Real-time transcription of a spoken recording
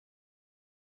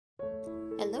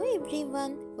Hello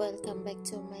everyone, welcome back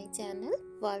to my channel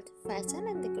World Fashion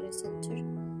and Decoration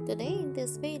Tour. Today in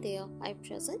this video, I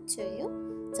present to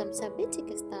you some shabby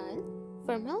chic style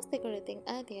farmhouse decorating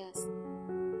ideas.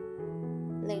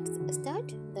 Let's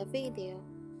start the video.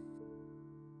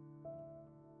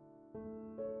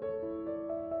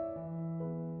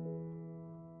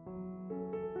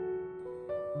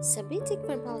 Shabby chic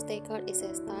farmhouse decor is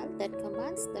a style that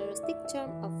combines the rustic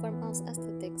charm of farmhouse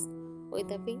aesthetics with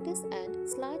the vintage and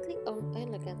slightly old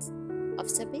elegance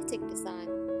of shabby chic design.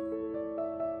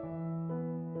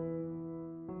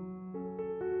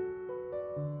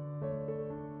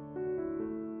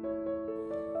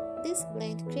 This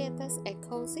blend creates a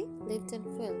cozy, lived-in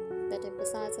feel that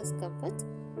emphasizes comfort,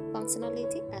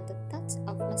 functionality, and a touch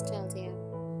of nostalgia.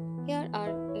 Here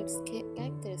are its key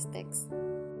characteristics.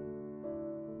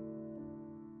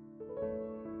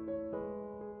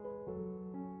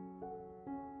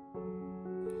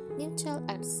 Neutral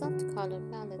and soft color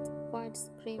palette, whites,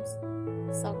 creams,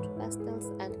 soft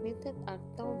pastels, and muted earth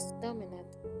tones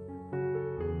dominate.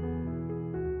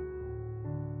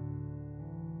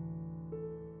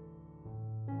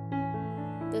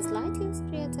 This light use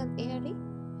creates an airy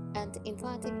and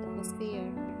inviting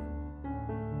atmosphere.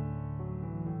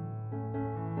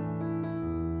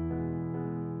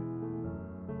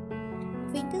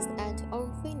 Vintage and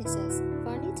old finishes,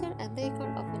 furniture and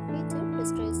decor often feature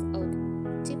distressed oud,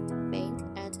 chipped paint,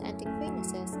 and antique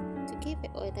finishes to keep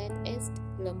it with an aged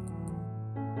look.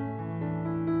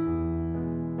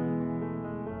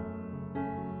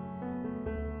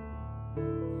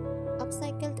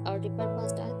 Upcycled or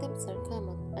repurposed items are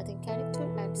common, adding character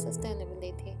and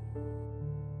sustainability.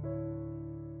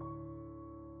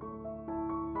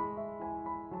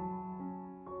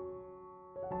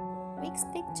 Mixed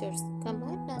textures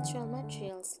combine natural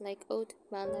materials like oud,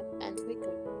 burlap, and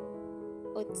wicker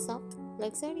with soft,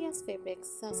 luxurious fabrics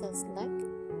such as silk,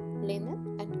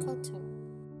 linen, and cotton.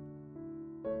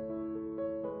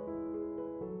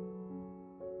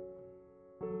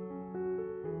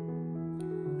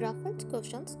 Ruffled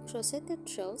cushions, crocheted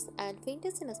throws, and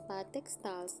vintage-inspired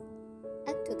textiles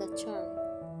add to the charm.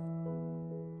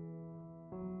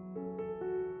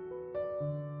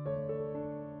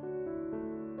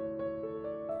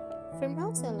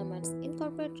 Farmhouse elements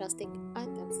incorporate rustic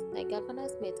items like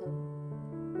galvanized metal,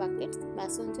 buckets,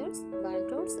 mason jars, barn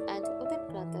doors, and wooden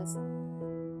crates.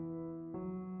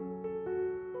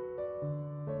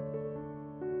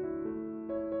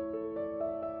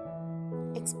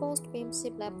 Exposed beam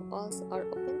shiplap walls or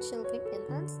open shelving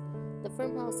enhance the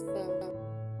farmhouse feel.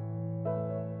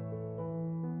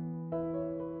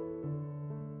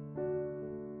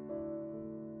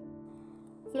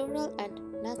 Floral and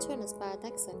nature-inspired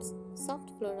accents, soft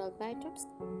floral patterns,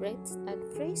 wreaths, and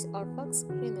fresh or fox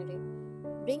greenery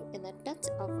bring in a touch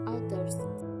of outdoors.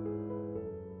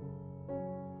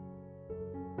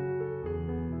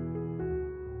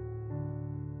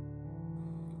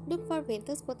 Look for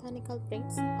vintage botanical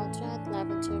prints or dried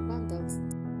lavender bundles.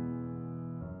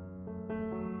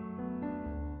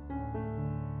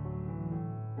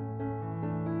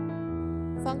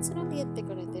 Functional yet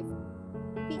decorative.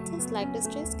 Features like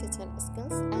distressed kitchen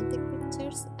skills, antique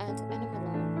pictures, and animal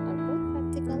art are both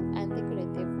practical and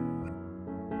decorative.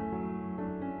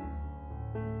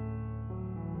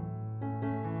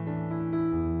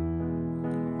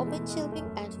 Open shelving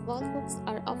and wall hooks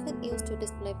are often used to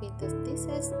display vintage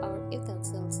dishes or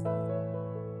utensils.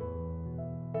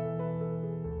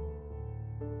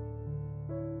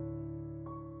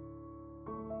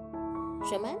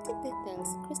 Romantic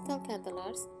details, crystal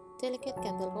candeliers, delicate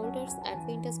candle holders, and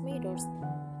vintage mirrors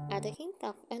add a hint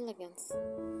of elegance.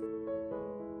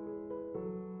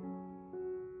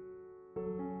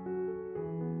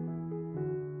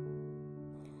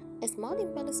 Small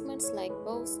embellishments like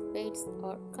bows, beads,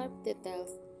 or carved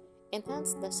details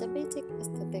enhance the shabby chic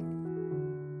aesthetic.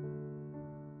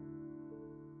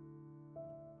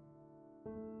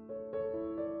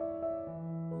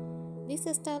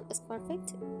 This style is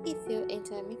perfect if you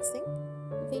enjoy mixing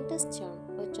vintage charm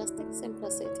with rustic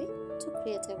simplicity to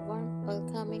create a warm,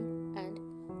 welcoming, and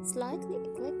slightly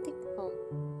eclectic home.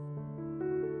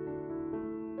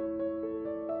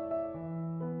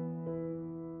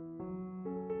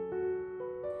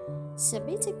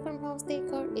 Shabby chic farmhouse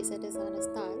decor is a design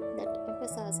style that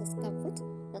emphasizes comfort,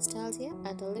 nostalgia,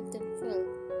 and a lived-in feel,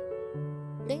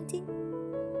 blending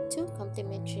two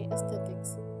complementary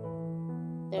aesthetics: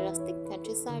 the rustic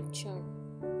countryside charm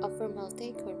of farmhouse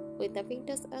decor with the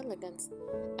vintage elegance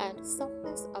and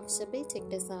softness of shabby chic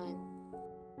design.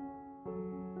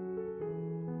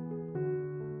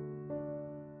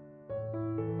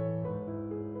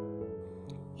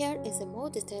 Here is a more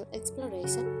detailed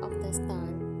exploration of the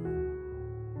style.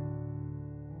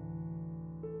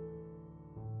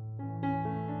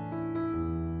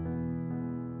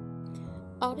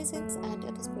 Origins and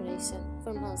inspiration.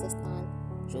 Farmhouse style,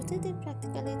 rooted in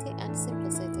practicality and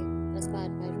simplicity,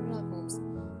 inspired by rural homes.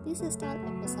 This style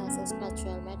emphasizes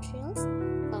natural materials,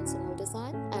 functional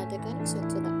design, and a connection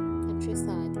to the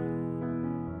countryside.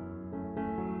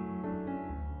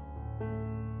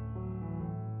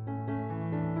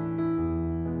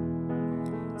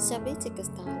 Shabby chic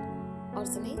style,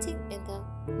 originating in the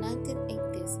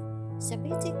 1980s.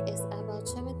 Shabby chic is about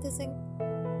romanticizing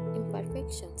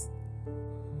imperfections,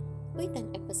 with an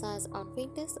emphasis on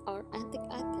vintage or antique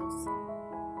items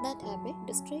that have a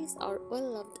distressed or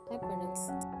well-loved appearance.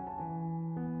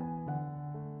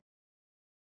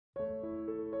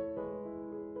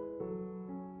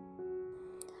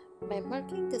 By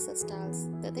marking these styles,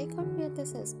 the decor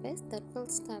creates a space that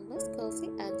feels timeless, cozy,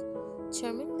 and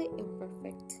charmingly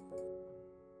imperfect.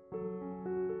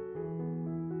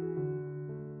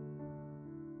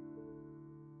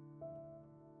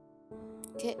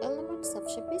 Key elements of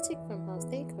shabby chic farmhouse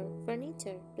decor: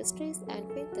 furniture, pastries,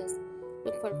 and vintage.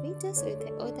 Look for vintage with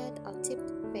a wide or chipped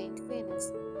paint finish,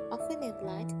 often in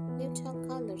light, neutral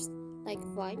colors like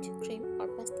white, cream, or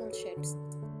pastel shades.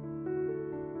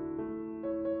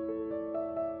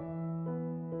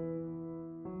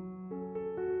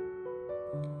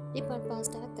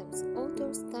 Repurposed items: old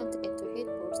doors turned into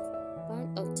headboards,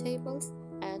 burned-out tables,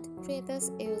 and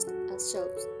creators used as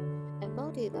shelves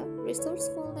embody the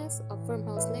resourcefulness of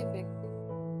farmhouse living.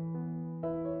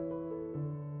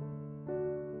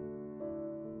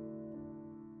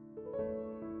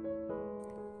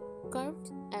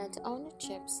 Curved and ornate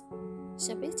shapes.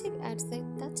 Shabby chic adds a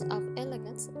touch of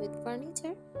elegance with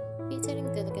furniture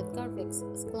featuring delicate carvings,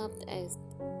 scalloped edges.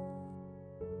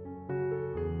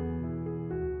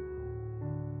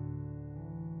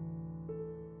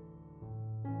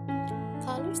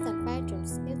 Colors and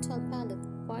patterns: neutral palette,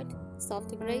 white,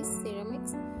 soft grays,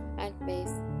 ceramics, and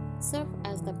beige serve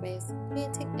as the base,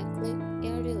 creating a clean,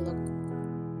 airy look.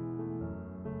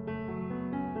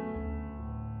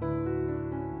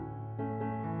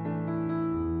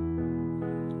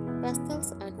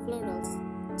 Pastels and florals: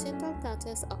 gentle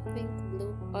touches of pink,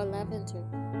 blue, or lavender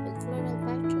in floral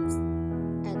patterns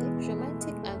add a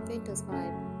romantic and vintage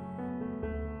vibe.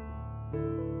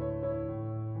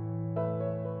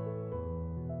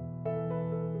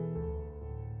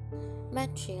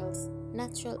 Materials: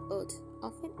 natural wood,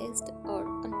 often aged or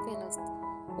unfinished.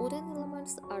 Wooden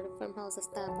elements are a farmhouse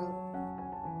staple.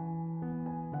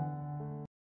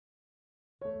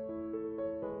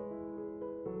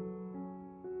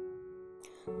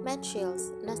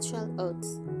 Materials: natural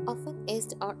woods, often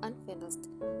aged or unfinished.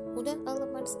 Wooden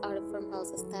elements are a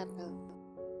farmhouse staple.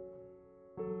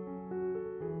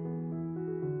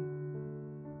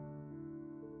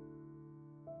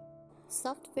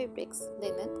 Soft fabrics: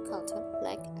 linen, cotton,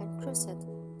 lac, and crochet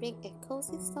bring a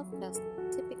cozy softness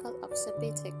typical of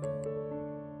shabby chic.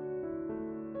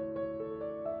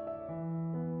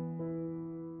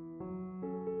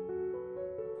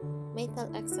 Metal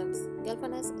accents: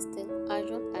 galvanized steel,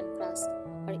 iron, and brass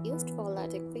are used for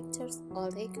lighting fixtures,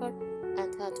 all decor,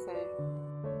 and hardware.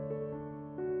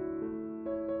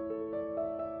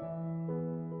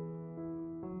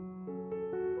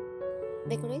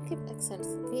 Decorative accents: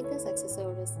 vintage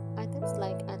accessories, items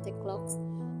like antique clocks,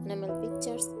 enamel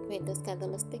pictures, vintage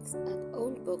candlesticks, and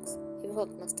old books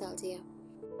evoke nostalgia.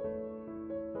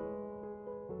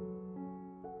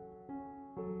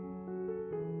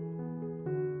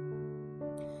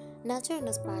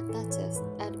 Nature-inspired touches: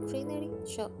 add greenery,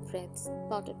 shop wreaths,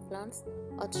 potted plants,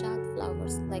 or child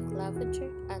flowers like lavender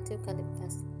and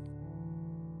eucalyptus.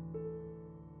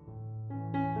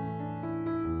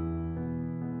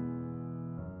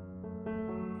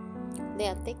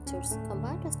 Layered textures: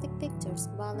 combine rustic textures,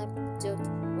 burlap, jute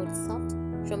with soft,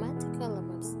 romantic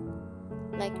elements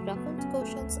like ruffled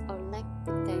cushions or leg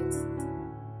curtains.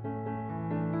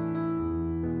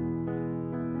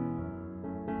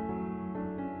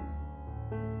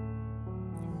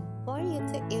 For you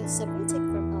to use shabby chic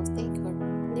farmhouse decor: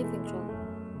 living room,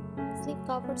 sleek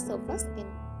covered sofas in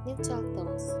neutral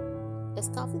tones,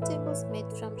 coffee tables made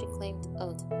from reclaimed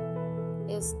wood.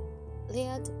 Use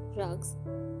layered rugs,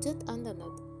 jute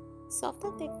underneath,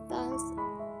 softer textiles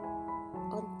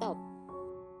on top.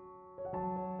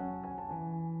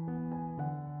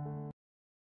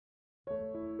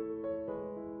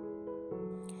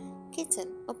 Kitchen: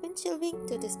 open shelving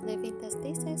to display vintage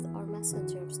dishes or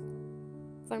messengers.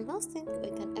 Farmhouse sink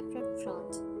with an apron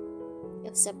front.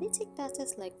 Use shabby chic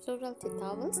touches like floral tea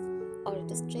towels or a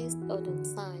distressed wooden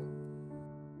sign.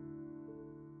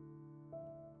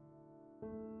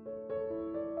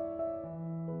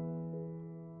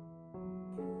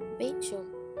 Bedroom,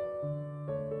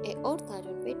 a old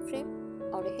iron bed frame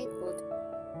or a headboard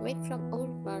made from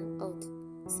old barn oak,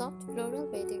 soft floral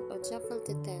bedding or shuffled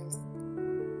details,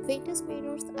 windows,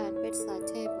 mirrors, and bedside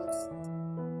tables.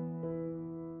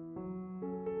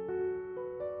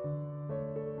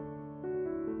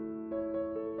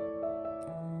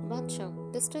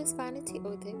 Bathroom, distressed vanity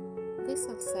with a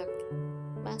vessel sink,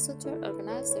 massage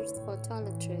organizers for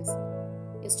toiletries,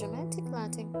 is dramatic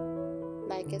lighting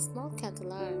like a small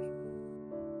candelabra.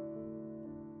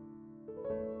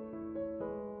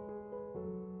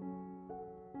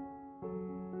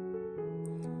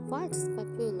 White is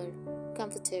popular,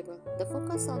 comfortable. The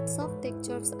focus on soft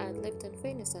textures and lifted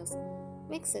finishes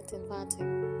makes it inviting.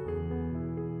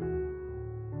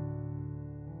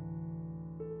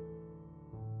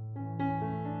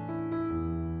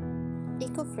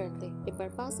 Eco-friendly,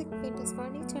 repurposing vintage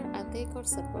furniture and decor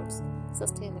supports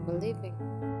sustainable living.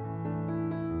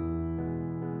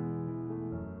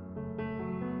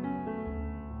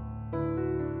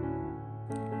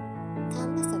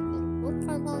 Timeless appeal, both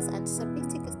farmhouse and Shabby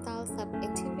styles have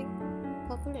enduring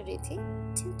popularity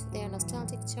due to their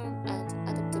nostalgic charm and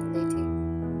adaptability.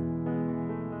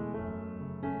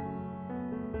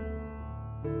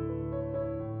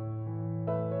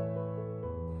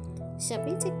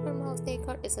 Shabby farmhouse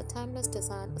decor is a timeless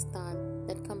design style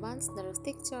that combines the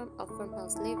rustic charm of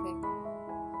farmhouse living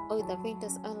with the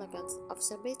vintage elegance of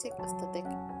Shabby aesthetic.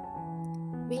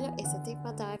 Below is a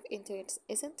deeper dive into its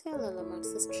essential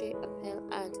elements, history, appeal,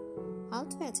 and how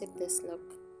to achieve this look.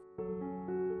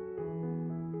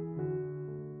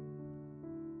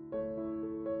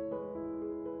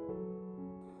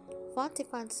 What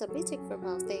defines Shabby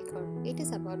farmhouse decor? It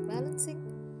is about balancing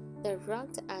the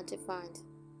rugged and refined.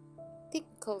 Thick,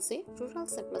 cozy, rural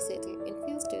simplicity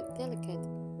infused with delicate,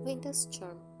 vintage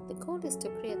charm. The goal is to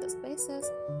create spaces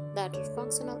that are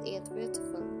functional yet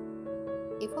beautiful,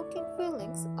 evoking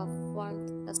feelings of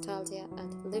warmth, nostalgia,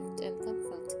 and lived-in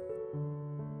comfort.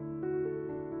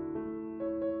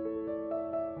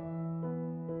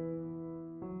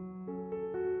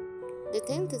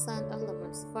 Detailed design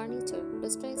elements, furniture,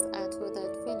 distressed and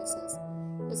without finishes,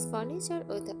 use furniture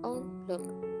with their own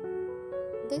look.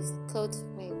 This coat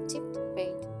may be chipped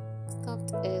paint,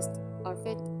 scuffed edged, or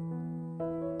fade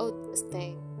oat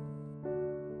stain.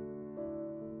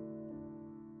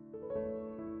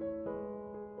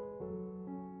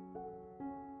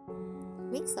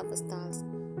 Mix of styles.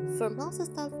 Farmhouse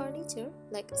style furniture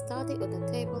like study wooden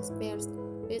tables pairs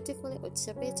beautifully with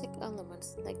Shabby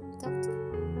elements like tucked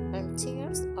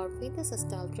armchairs or vintage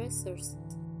style dressers.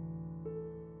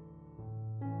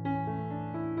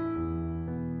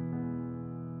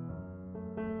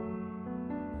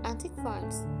 Antique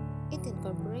finds. It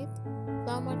incorporates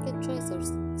flower market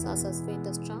treasures such as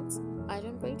vintage trunks,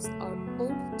 iron braids, or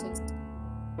old chests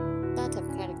that have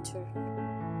character.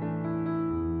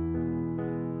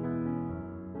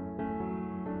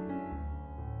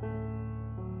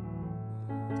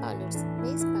 Colors.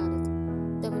 Base palette.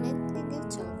 Dominantly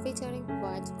neutral, featuring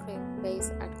white, cream, beige,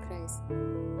 and grays.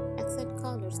 Accent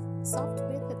colors. Soft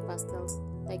muted pastels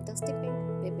like dusty pink,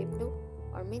 baby blue,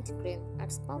 or mint green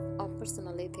adds pop of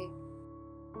personality.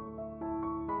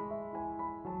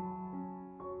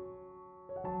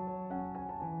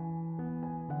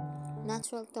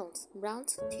 Natural tones,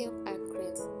 browns, taupe, and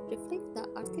greens reflect the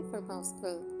earthy farmhouse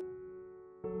feel.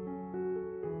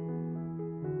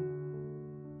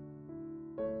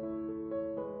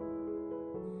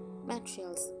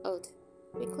 Materials. Oud.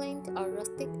 Reclaimed or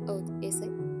rustic oud is a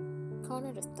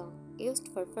cornerstone used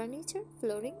for furniture,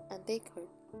 flooring, and decor.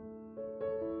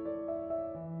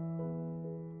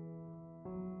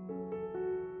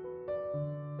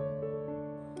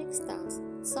 Textiles.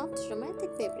 Soft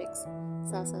romantic fabrics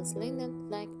such as linen,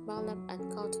 like burlap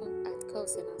and cotton, and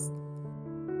coziness.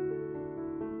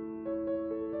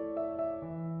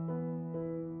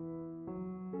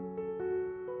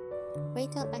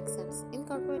 Metal accents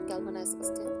incorporate galvanized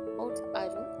steel, old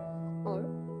iron, or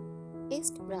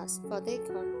east brass for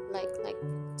decor like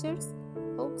pictures,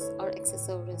 hooks, or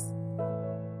accessories.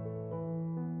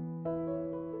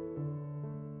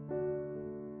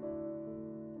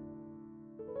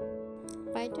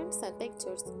 Patterns and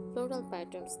textures, floral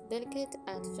patterns, delicate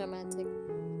and dramatic,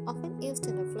 often used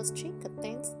in upholstery,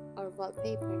 curtains, or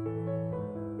wallpaper.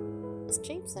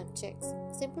 Stripes and checks,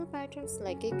 simple patterns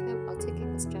like gingham or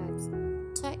ticking stripes,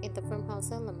 tie in the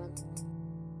farmhouse element.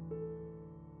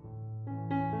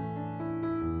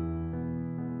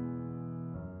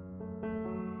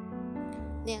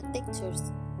 Their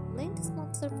textures, blend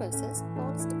smooth surfaces,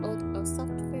 polished oud or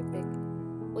soft fabric,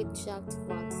 with jagged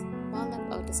ones, burlap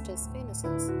or distressed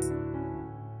finishes.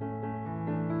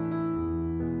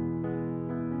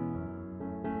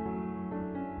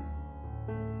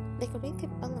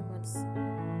 decorative elements.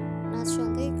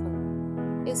 Natural decor.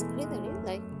 Use greenery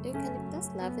like eucalyptus,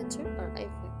 lavender, or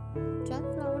ivy. Dried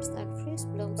flowers and fresh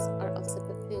blooms are also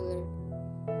popular.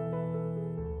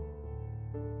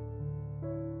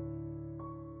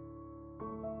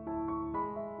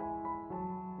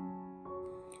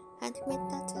 Handmade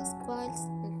touches, coils,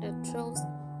 knitted rows,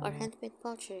 or handmade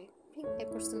pottery bring a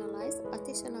personalized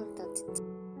additional touch.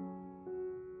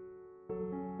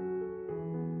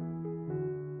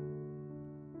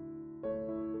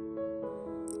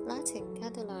 Lighting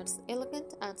candle arts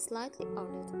elegant and slightly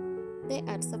ornate. They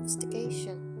add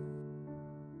sophistication.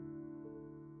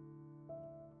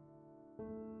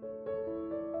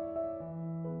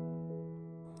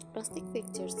 Rustic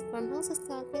features,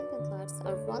 farmhouse-style pendant lights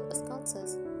or wall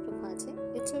sconces, providing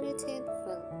utility and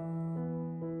feel.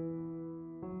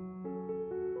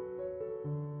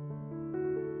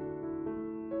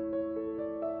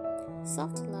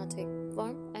 Soft lighting,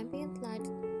 warm ambient light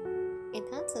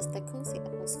enhances the cozy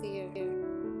atmosphere.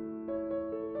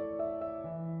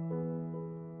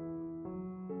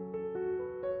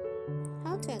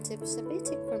 How to achieve shabby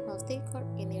farmhouse decor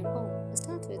in your home?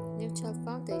 Start with neutral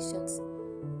foundations.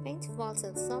 Paint walls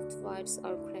in soft whites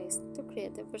or grays to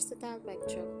create a versatile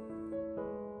backdrop.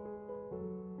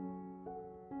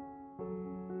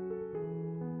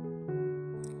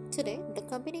 Today, the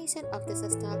combination of this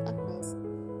style appeals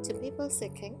to people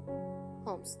seeking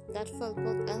homes that feel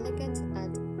both elegant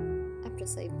and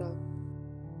appreciable.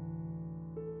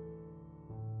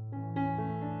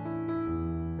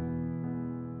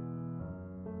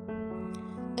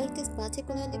 It is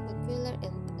particularly popular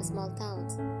in small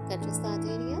towns, countryside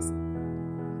areas,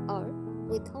 or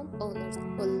with homeowners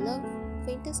who love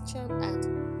vintage charm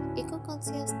and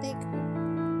eco-conscious decor.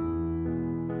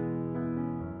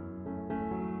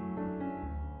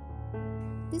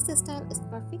 This style is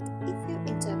perfect if you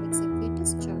enjoy mixing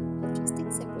vintage charm with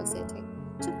rustic simplicity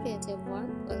to create a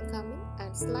warm, welcoming,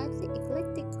 and slightly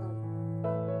eclectic home.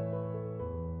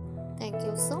 Thank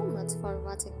you so much for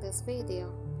watching this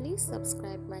video. Please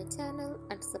subscribe my channel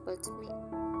and support me.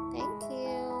 Thank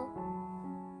you.